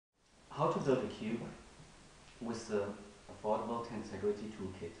How to build a cube with the affordable tensegrity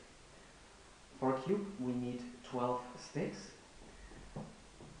toolkit. For a cube we need 12 sticks.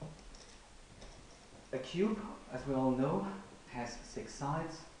 A cube, as we all know, has 6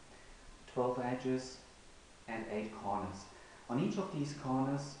 sides, 12 edges and 8 corners. On each of these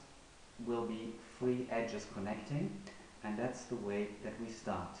corners will be 3 edges connecting, and that's the way that we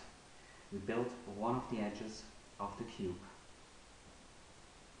start. We build one of the edges of the cube.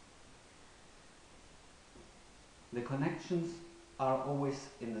 The connections are always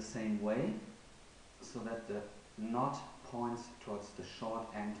in the same way, so that the knot points towards the short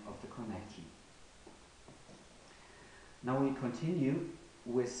end of the connection. Now we continue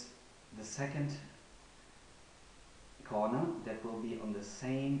with the second corner that will be on the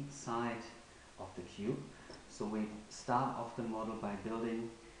same side of the cube. So we start off the model by building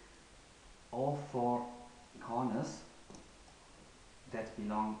all 4 corners that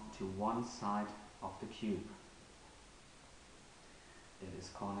belong to one side of the cube. It is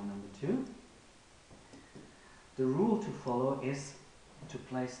corner number 2. The rule to follow is to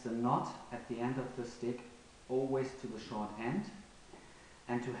place the knot at the end of the stick always to the short end,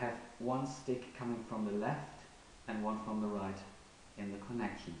 and to have one stick coming from the left and one from the right in the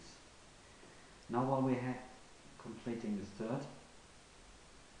connections. Now while we are completing the third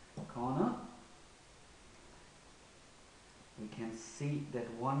corner, we can see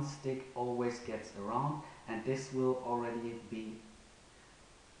that one stick always gets around, and this will already be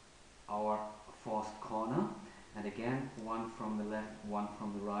our 4th corner, and again one from the left, one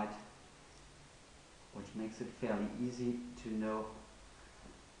from the right, which makes it fairly easy to know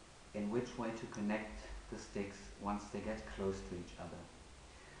in which way to connect the sticks once they get close to each other.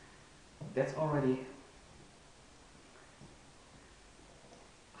 That's already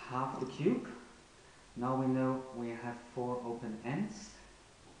half the cube. Now we know we have 4 open ends,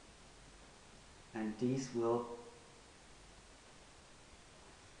 and these will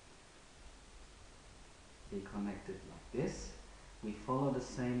be connected like this. We follow the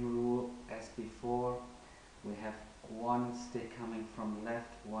same rule as before. We have one stick coming from the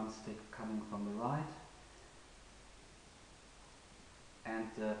left, one stick coming from the right, and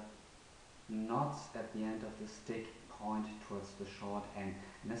the knots at the end of the stick point towards the short end.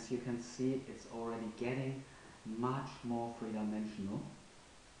 And as you can see, it's already getting much more three-dimensional,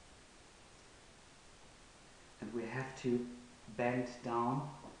 and we have to bend down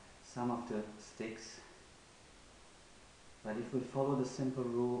some of the sticks. But if we follow the simple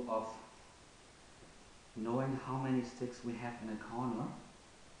rule of knowing how many sticks we have in a corner,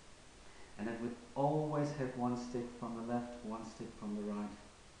 and that we always have one stick from the left, one stick from the right,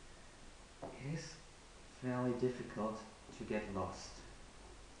 it is fairly difficult to get lost.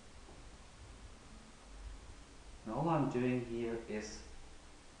 And all I'm doing here is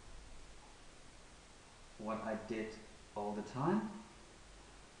what I did all the time.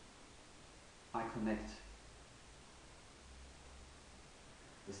 I connect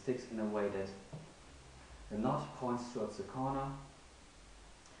the sticks in a way that the knot points towards the corner,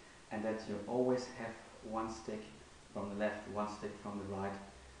 and that you always have one stick from the left, one stick from the right,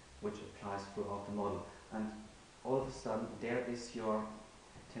 which applies throughout the model. And all of a sudden there is your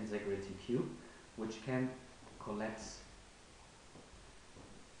tensegrity cube, which can collapse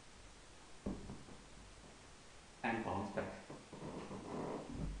and bounce back.